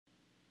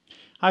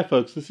Hi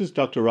folks, this is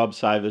Dr. Rob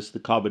Cywes, the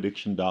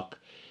CarbAddictionDoc,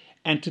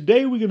 and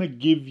today we're going to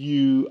give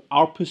you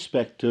our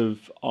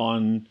perspective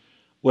on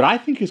what I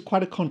think is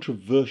quite a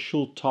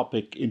controversial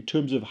topic in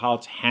terms of how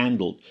it's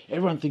handled.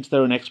 Everyone thinks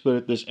they're an expert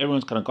at this,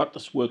 everyone's kind of got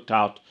this worked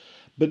out,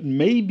 but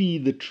maybe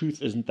the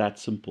truth isn't that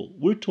simple.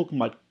 We're talking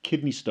about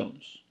kidney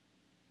stones.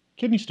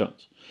 Kidney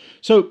stones.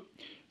 So,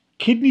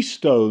 kidney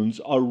stones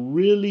are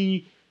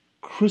really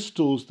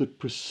crystals that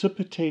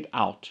precipitate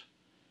out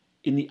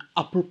in the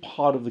upper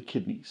part of the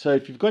kidney. So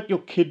if you've got your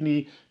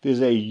kidney,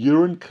 there's a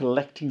urine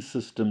collecting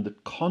system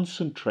that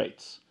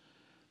concentrates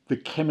the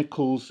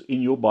chemicals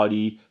in your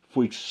body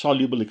for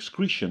soluble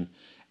excretion.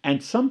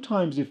 And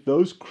sometimes if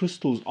those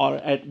crystals are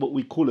at what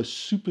we call a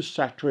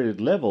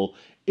supersaturated level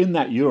in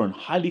that urine,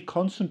 highly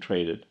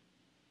concentrated,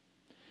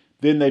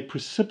 then they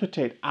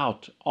precipitate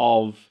out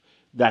of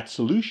that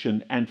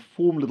solution and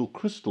form little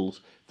crystals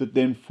that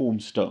then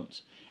form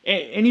stones.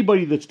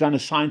 Anybody that's done a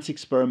science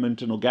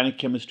experiment, an organic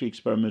chemistry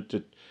experiment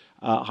at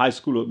high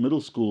school or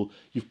middle school,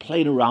 you've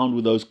played around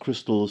with those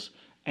crystals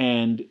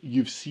and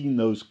you've seen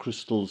those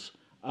crystals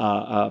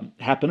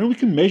happen. And we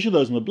can measure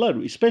those in the blood,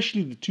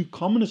 especially the two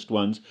commonest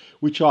ones,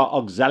 which are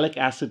oxalic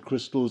acid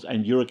crystals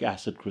and uric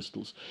acid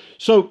crystals.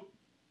 So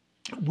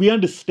we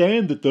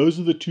understand that those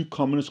are the two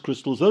commonest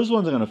crystals. Those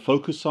ones I'm going to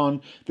focus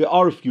on. There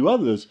are a few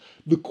others.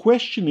 The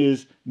question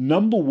is,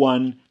 number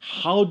one,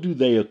 how do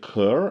they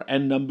occur?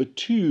 And number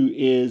two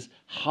is,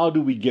 how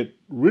do we get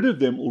rid of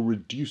them or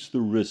reduce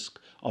the risk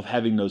of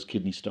having those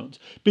kidney stones?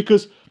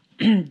 Because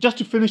just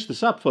to finish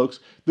this up, folks,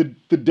 the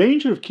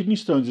danger of kidney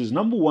stones is,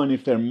 number one,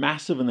 if they're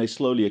massive and they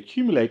slowly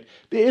accumulate,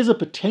 there is a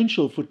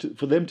potential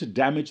for them to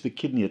damage the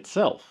kidney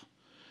itself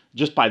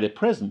just by their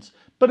presence.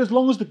 But as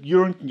long as the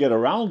urine can get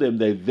around them,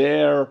 they're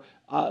there.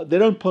 They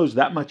don't pose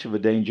that much of a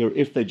danger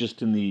if they're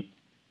just in the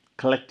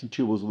collecting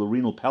tubules of the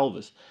renal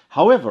pelvis.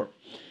 However,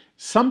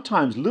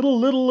 sometimes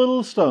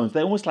little stones,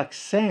 they're almost like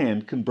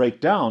sand, can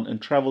break down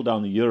and travel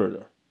down the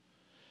ureter.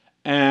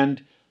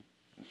 And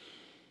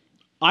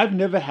I've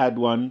never had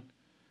one.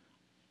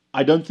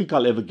 I don't think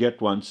I'll ever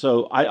get one.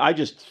 So I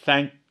just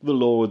thank the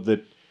Lord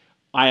that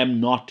I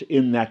am not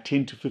in that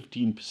 10 to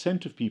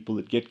 15% of people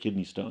that get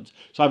kidney stones.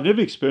 So I've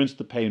never experienced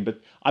the pain, but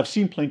I've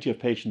seen plenty of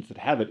patients that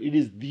have it. It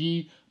is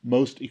the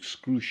most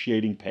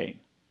excruciating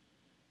pain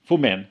for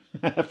men.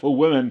 For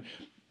women,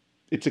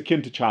 it's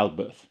akin to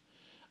childbirth.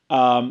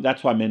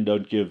 That's why men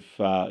don't give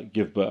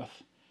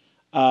birth.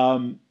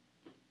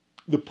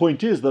 The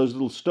point is, those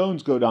little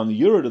stones go down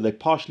the ureter. They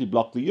partially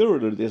block the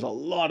ureter. There's a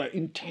lot of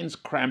intense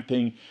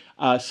cramping,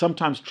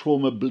 sometimes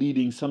trauma,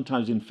 bleeding,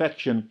 sometimes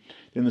infection.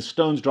 Then the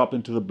stones drop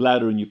into the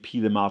bladder and you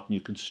pee them out and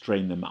you can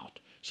strain them out.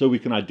 So we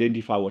can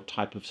identify what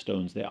type of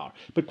stones they are.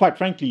 But quite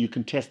frankly, you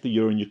can test the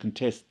urine, you can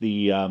test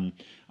the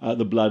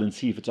blood and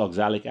see if it's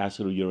oxalic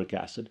acid or uric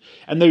acid.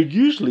 And they're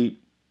usually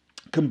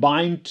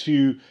combined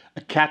to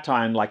a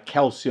cation like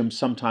calcium,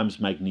 sometimes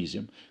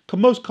magnesium.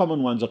 Most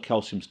common ones are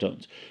calcium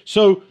stones.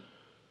 So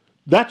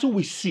that's what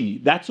we see.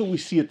 That's what we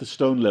see at the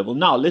stone level.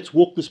 Now, let's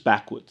walk this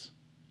backwards.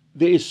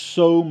 There is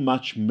so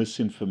much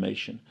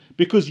misinformation.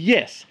 Because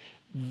yes,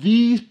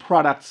 these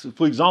products,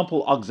 for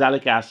example,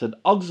 oxalic acid,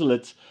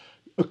 oxalates,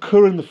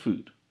 occur in the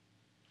food.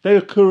 They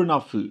occur in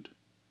our food.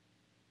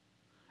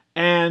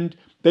 And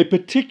they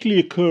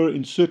particularly occur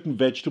in certain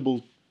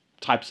vegetable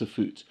types of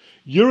foods.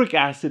 Uric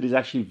acid is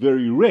actually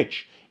very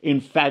rich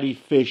in fatty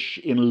fish,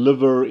 in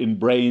liver, in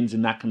brains,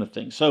 and that kind of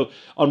thing. So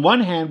on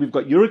one hand, we've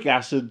got uric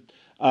acid,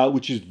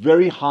 which is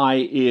very high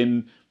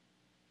in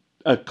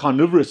a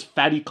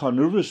fatty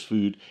carnivorous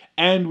food,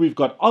 and we've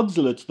got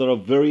oxalates that are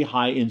very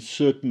high in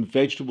certain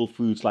vegetable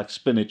foods like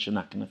spinach and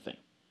that kind of thing.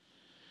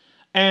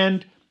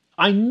 And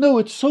I know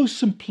it's so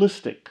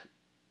simplistic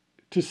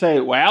to say,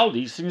 well,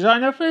 these things are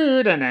in the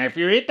food, and if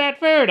you eat that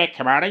food, they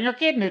come out in your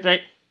kidneys.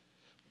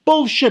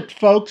 Bullshit,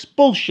 folks,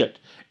 bullshit.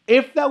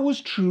 If that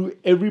was true,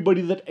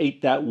 everybody that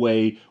ate that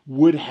way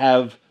would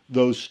have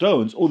those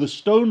stones, or the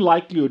stone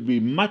likelihood would be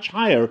much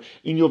higher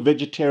in your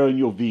vegetarian,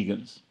 your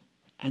vegans.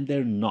 And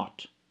they're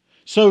not.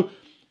 So,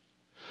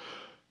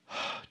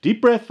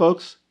 deep breath,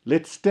 folks.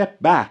 Let's step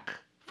back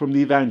from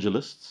the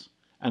evangelists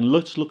and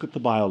let's look at the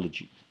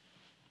biology.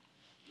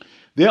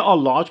 There are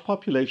large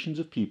populations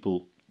of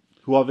people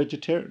who are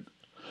vegetarian.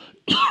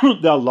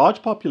 There are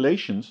large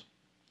populations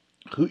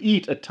who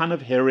eat a ton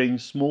of herring,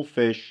 small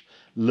fish,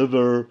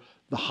 liver,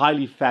 the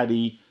highly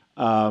fatty,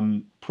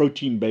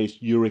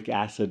 protein-based uric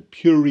acid,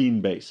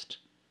 purine-based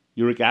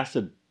uric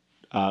acid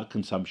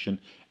consumption,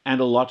 and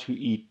a lot who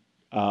eat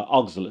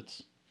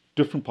oxalates,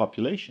 different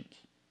populations.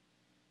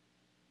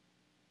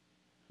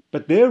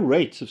 But their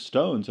rates of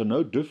stones are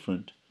no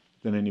different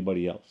than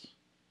anybody else.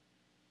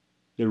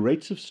 Their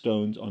rates of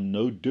stones are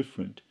no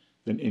different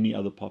than any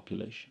other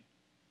population.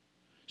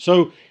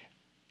 So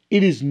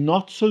it is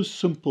not so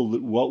simple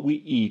that what we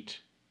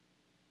eat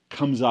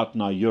comes out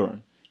in our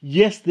urine.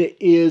 Yes, there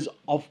is,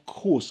 of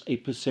course, a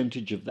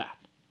percentage of that.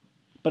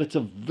 But it's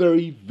a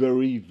very,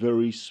 very,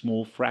 very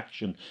small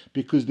fraction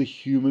because the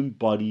human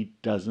body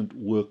doesn't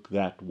work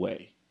that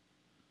way.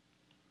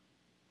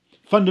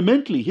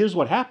 Fundamentally, here's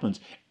what happens.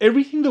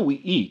 Everything that we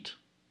eat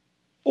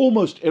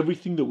almost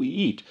everything that we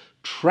eat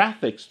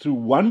traffics through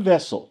one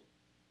vessel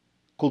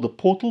called the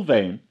portal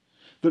vein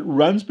that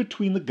runs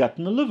between the gut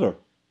and the liver.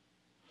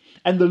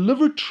 And the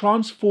liver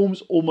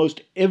transforms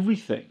almost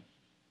everything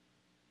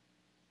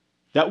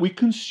that we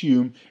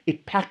consume.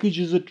 It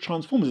packages it,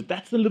 transforms it.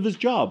 That's the liver's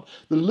job.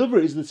 The liver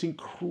is this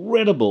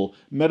incredible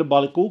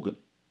metabolic organ.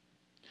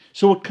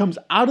 So what comes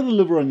out of the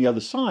liver on the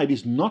other side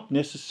is not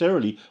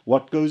necessarily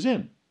what goes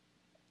in.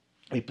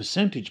 A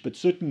percentage, but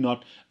certainly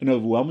not an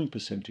overwhelming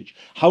percentage.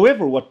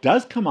 However, what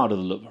does come out of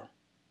the liver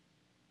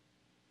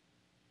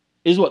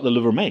is what the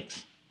liver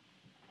makes.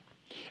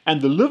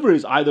 And the liver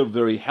is either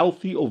very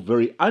healthy or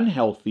very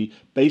unhealthy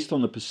based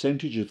on the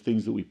percentage of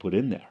things that we put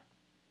in there.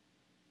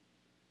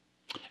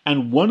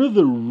 And one of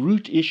the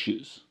root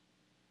issues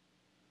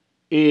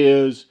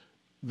is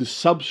the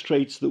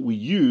substrates that we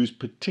use,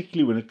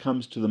 particularly when it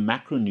comes to the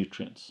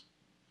macronutrients: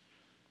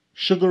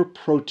 sugar,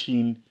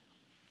 protein,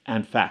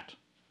 and fat.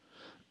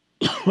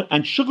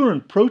 And sugar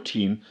and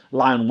protein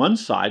lie on one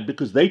side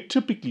because they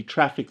typically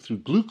traffic through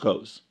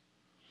glucose,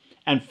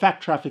 and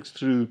fat traffics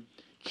through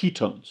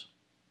ketones.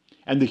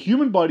 And the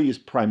human body is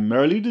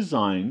primarily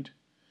designed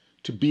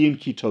to be in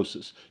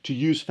ketosis, to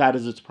use fat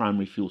as its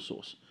primary fuel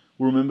source.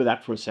 We'll remember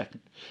that for a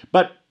second.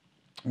 But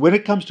when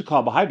it comes to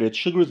carbohydrates,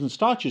 sugars and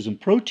starches and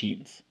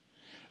proteins,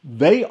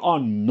 they are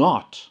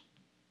not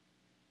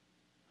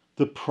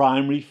the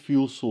primary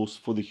fuel source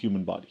for the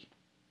human body.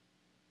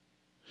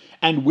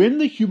 And when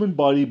the human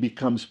body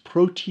becomes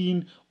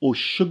protein or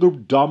sugar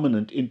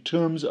dominant in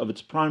terms of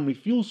its primary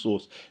fuel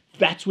source,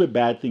 that's where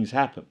bad things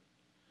happen.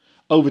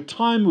 Over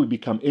time, we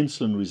become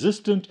insulin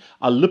resistant,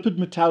 our lipid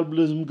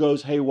metabolism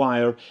goes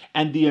haywire,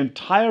 and the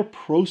entire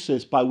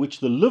process by which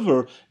the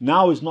liver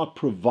now is not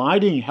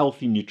providing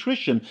healthy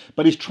nutrition,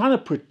 but is trying to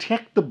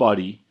protect the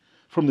body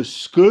from the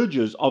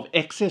scourges of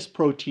excess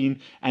protein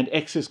and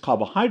excess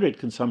carbohydrate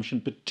consumption,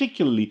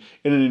 particularly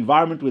in an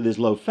environment where there's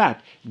low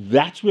fat.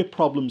 That's where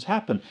problems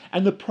happen.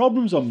 And the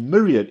problems are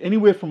myriad,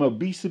 anywhere from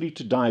obesity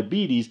to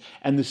diabetes,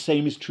 and the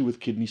same is true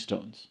with kidney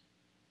stones.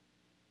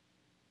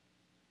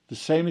 The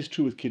same is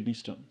true with kidney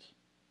stones.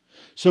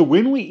 So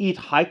when we eat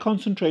high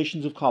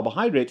concentrations of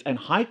carbohydrates and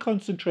high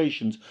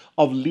concentrations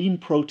of lean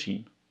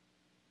protein,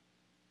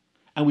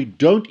 and we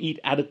don't eat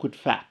adequate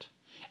fat,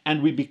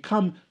 and we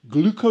become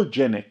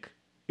glucogenic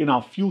in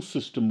our fuel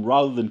system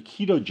rather than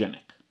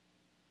ketogenic,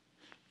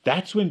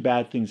 that's when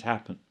bad things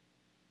happen.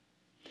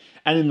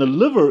 And in the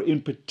liver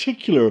in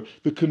particular,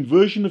 the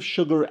conversion of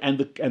sugar and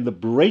the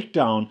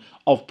breakdown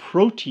of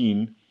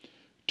protein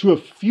to a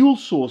fuel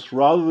source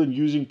rather than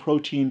using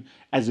protein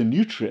as a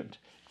nutrient,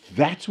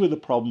 that's where the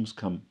problems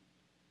come.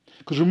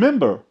 Because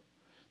remember,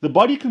 the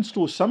body can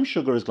store some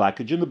sugar as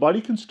glycogen, the body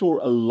can store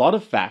a lot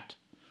of fat,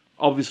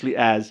 obviously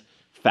as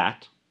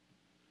fat,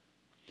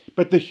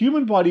 but the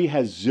human body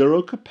has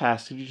zero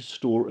capacity to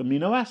store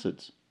amino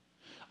acids.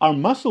 Our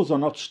muscles are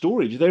not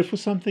storage, they're for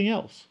something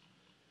else.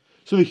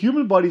 So the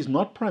human body is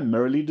not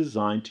primarily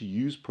designed to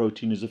use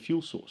protein as a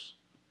fuel source.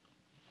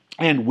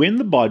 And when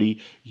the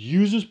body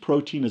uses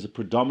protein as a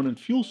predominant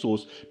fuel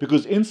source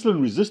because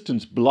insulin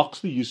resistance blocks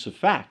the use of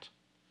fat,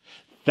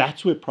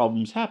 that's where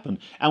problems happen.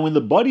 And when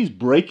the body's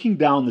breaking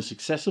down this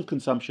excessive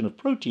consumption of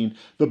protein,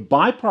 the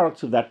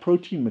byproducts of that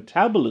protein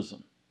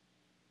metabolism,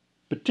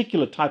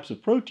 particular types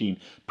of protein,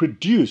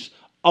 produce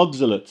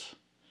oxalates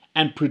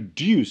and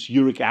produce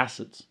uric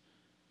acids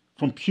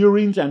from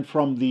purines and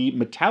from the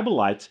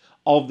metabolites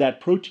of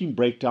that protein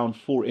breakdown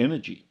for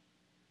energy.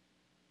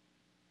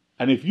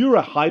 And if you're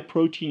a high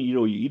protein eater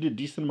or you eat a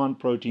decent amount of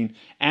protein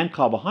and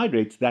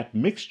carbohydrates, that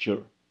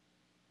mixture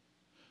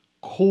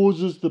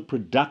causes the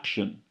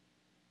production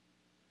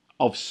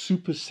of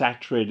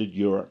supersaturated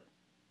urine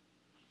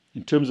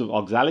in terms of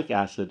oxalic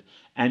acid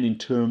and in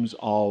terms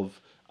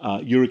of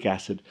uric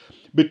acid.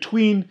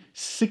 Between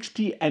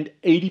 60 and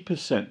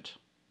 80%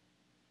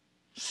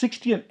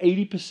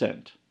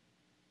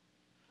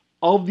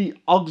 of the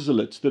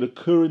oxalates that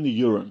occur in the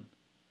urine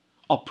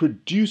are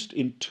produced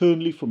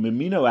internally from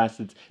amino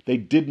acids. They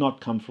did not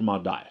come from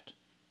our diet.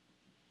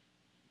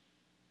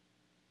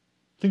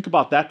 Think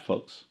about that,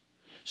 folks.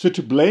 So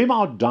to blame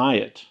our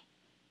diet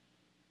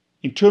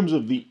in terms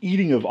of the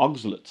eating of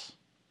oxalates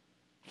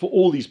for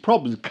all these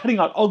problems, cutting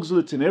out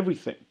oxalates in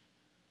everything,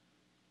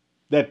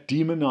 that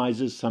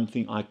demonizes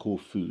something I call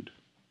food.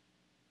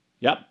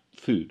 Yep,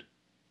 food.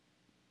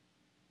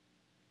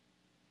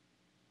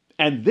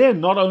 And then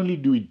not only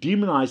do we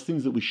demonize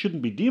things that we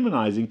shouldn't be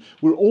demonizing,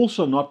 we're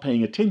also not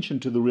paying attention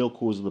to the real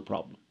cause of the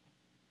problem.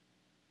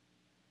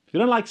 If you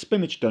don't like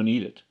spinach, don't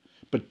eat it.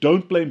 But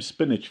don't blame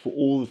spinach for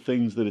all the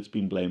things that it's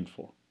been blamed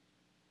for.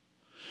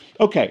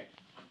 Okay,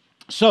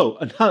 so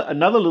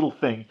another little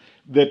thing,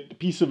 that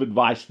piece of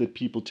advice that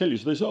people tell you.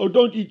 So they say, oh,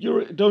 don't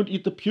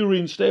eat the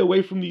purine, stay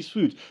away from these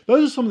foods.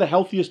 Those are some of the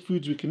healthiest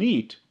foods we can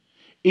eat,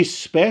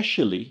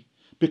 especially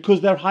because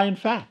they're high in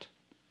fat.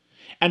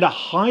 And a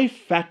high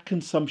fat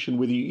consumption,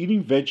 whether you're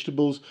eating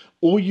vegetables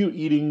or you're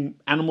eating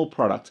animal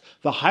products,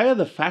 the higher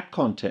the fat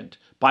content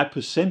by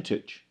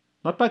percentage,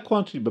 not by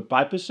quantity, but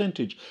by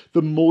percentage,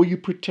 the more you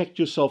protect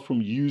yourself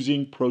from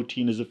using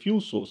protein as a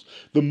fuel source.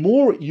 The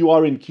more you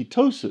are in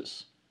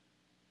ketosis,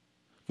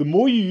 the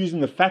more you're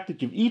using the fat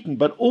that you've eaten,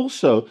 but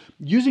also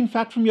using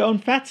fat from your own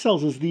fat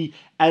cells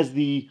as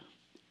the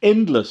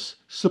endless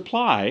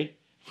supply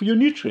for your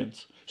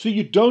nutrients. So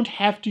you don't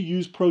have to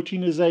use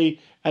protein as a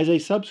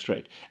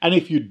substrate. And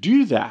if you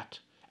do that,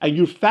 and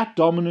you're fat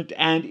dominant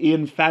and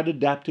in fat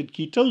adapted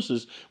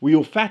ketosis, where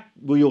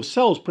your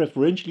cells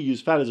preferentially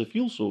use fat as a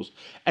fuel source,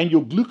 and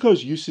your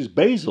glucose use is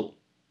basal,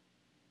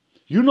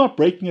 you're not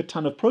breaking a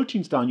ton of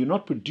proteins down, you're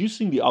not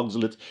producing the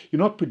oxalates,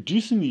 you're not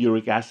producing the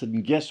uric acid,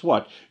 and guess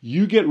what?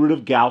 You get rid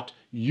of gout,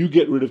 you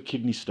get rid of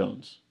kidney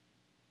stones.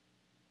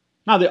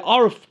 Now, there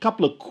are a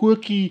couple of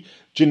quirky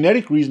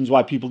genetic reasons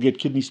why people get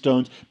kidney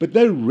stones, but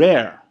they're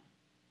rare.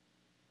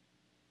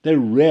 They're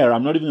rare.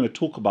 I'm not even going to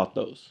talk about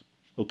those.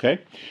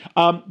 Okay?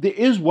 There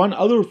is one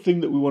other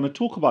thing that we want to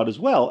talk about as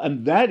well,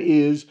 and that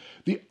is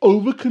the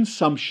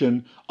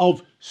overconsumption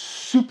of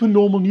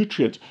supernormal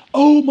nutrients.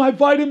 Oh, my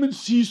vitamin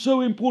C is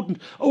so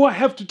important. Oh, I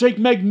have to take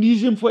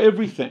magnesium for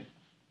everything.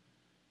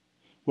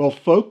 Well,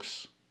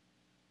 folks,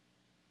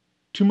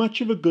 too much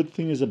of a good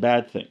thing is a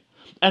bad thing.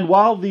 And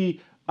while the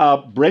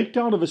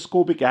breakdown of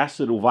ascorbic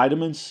acid or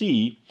vitamin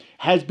C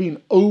has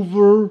been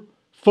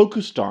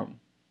over-focused on,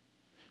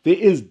 there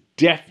is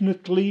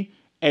definitely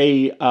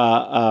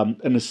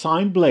an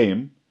assigned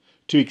blame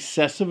to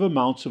excessive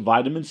amounts of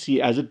vitamin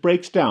C as it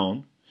breaks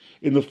down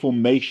in the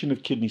formation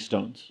of kidney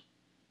stones.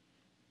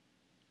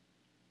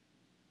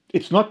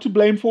 It's not to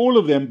blame for all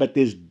of them, but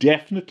there's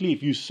definitely,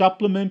 if you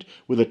supplement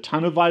with a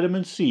ton of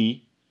vitamin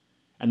C,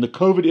 and the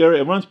COVID era,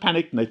 everyone's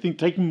panicked and they think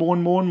taking more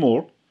and more and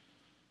more.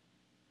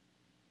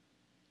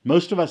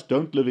 Most of us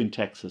don't live in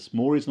Texas.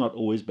 More is not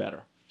always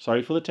better.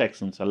 Sorry for the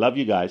Texans. I love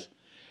you guys.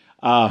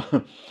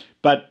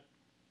 But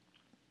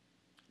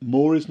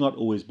more is not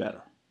always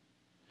better.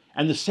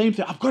 And the same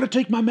thing, I've got to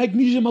take my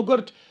magnesium,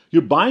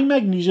 You're buying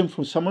magnesium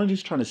from someone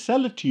who's trying to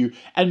sell it to you,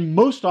 and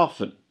most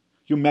often,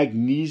 your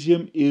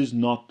magnesium is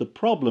not the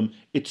problem,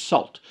 it's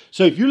salt.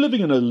 So if you're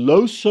living in a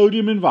low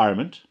sodium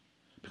environment,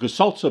 because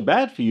salt's so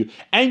bad for you,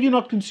 and you're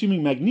not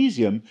consuming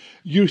magnesium,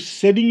 you're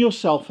setting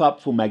yourself up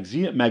for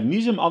magnesium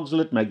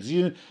oxalate,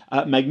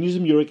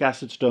 magnesium uric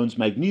acid stones,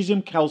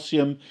 magnesium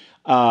calcium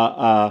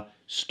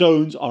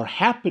stones are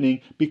happening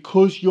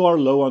because you are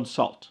low on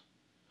salt.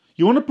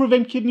 You want to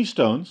prevent kidney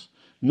stones,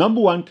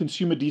 number one,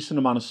 consume a decent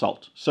amount of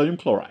salt, sodium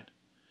chloride.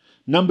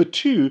 Number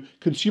two,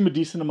 consume a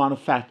decent amount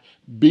of fat,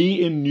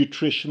 be in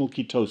nutritional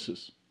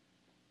ketosis.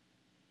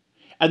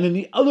 And then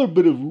the other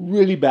bit of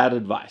really bad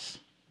advice.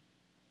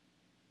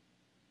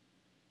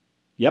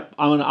 Yep,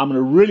 I'm going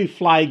to really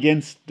fly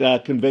against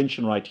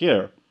convention right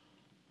here.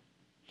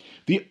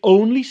 The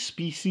only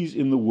species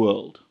in the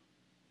world,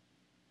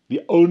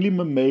 the only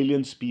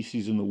mammalian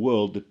species in the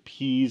world that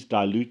pees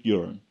dilute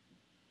urine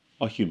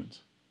are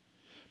humans.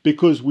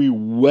 Because we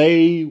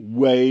way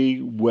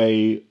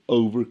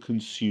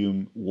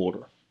overconsume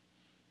water.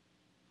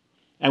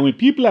 And when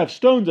people have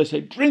stones, they say,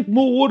 drink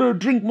more water,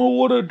 drink more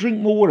water, drink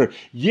more water.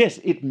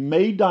 Yes, it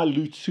may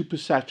dilute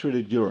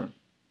supersaturated urine.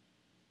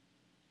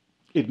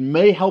 It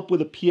may help with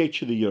the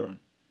pH of the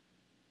urine.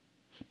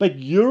 But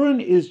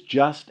urine is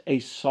just a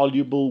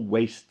soluble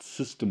waste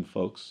system,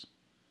 folks.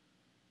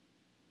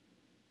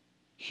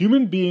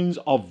 Human beings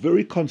are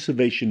very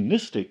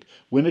conservationistic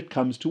when it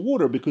comes to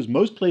water because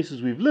most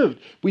places we've lived,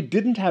 we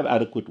didn't have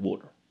adequate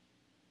water.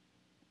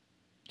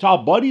 So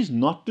our body's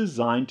not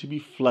designed to be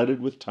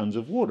flooded with tons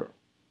of water.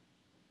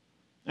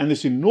 And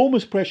this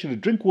enormous pressure to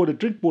drink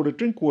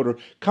water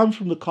comes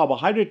from the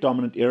carbohydrate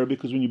dominant era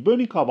because when you're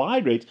burning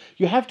carbohydrates,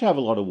 you have to have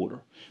a lot of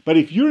water. But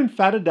if you're in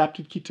fat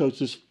adapted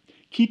ketosis,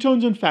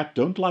 ketones and fat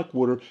don't like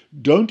water,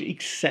 don't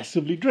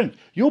excessively drink.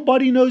 Your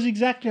body knows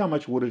exactly how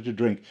much water to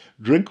drink.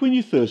 Drink when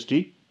you're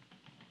thirsty.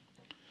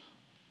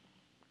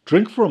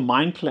 Drink for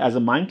as a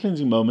mind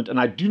cleansing moment. And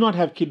I do not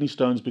have kidney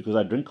stones because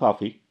I drink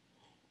coffee.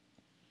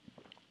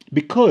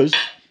 Because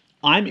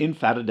I'm in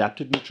fat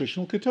adapted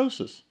nutritional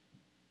ketosis.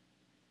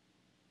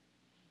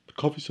 But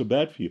coffee's so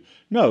bad for you.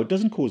 No, it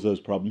doesn't cause those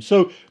problems.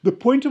 So the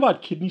point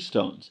about kidney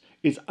stones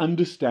is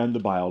understand the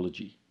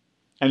biology.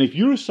 And if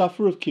you're a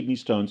sufferer of kidney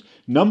stones,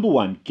 number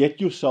one,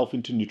 get yourself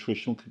into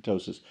nutritional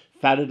ketosis,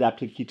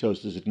 fat-adapted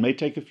ketosis. It may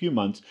take a few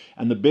months,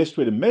 and the best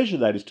way to measure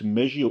that is to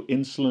measure your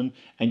insulin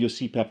and your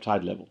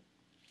C-peptide level,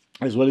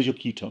 as well as your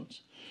ketones.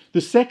 The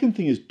second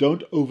thing is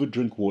don't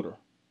overdrink water.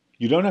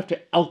 You don't have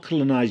to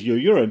alkalinize your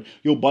urine.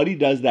 Your body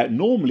does that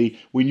normally.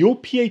 When your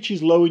pH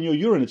is low in your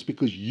urine, it's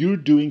because you're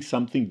doing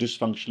something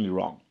dysfunctionally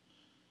wrong.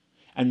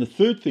 And the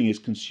third thing is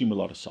consume a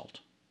lot of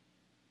salt.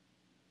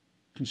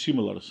 Consume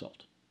a lot of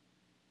salt.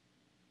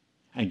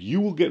 And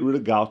you will get rid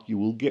of gout, you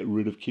will get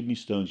rid of kidney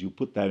stones, you'll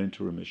put that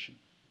into remission.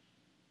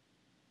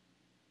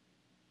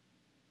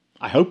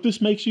 I hope this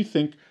makes you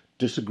think,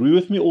 disagree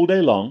with me all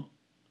day long,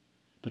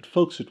 but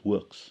folks, it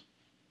works.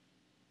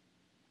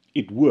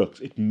 It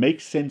works. It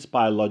makes sense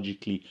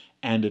biologically,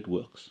 and it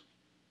works.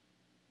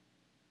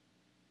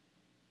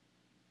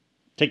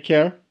 Take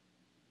care.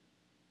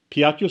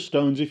 Pee out your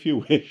stones if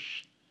you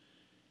wish.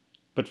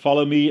 but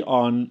follow me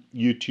on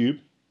YouTube.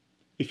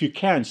 If you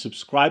can,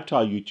 subscribe to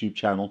our YouTube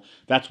channel.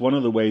 That's one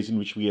of the ways in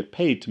which we get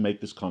paid to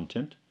make this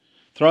content.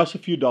 Throw us a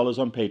few dollars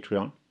on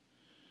Patreon.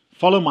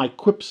 Follow my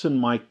quips and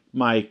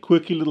my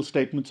quirky little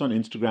statements on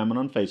Instagram and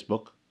on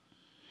Facebook.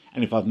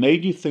 And if I've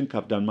made you think,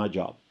 I've done my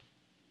job.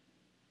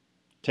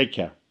 Take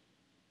care.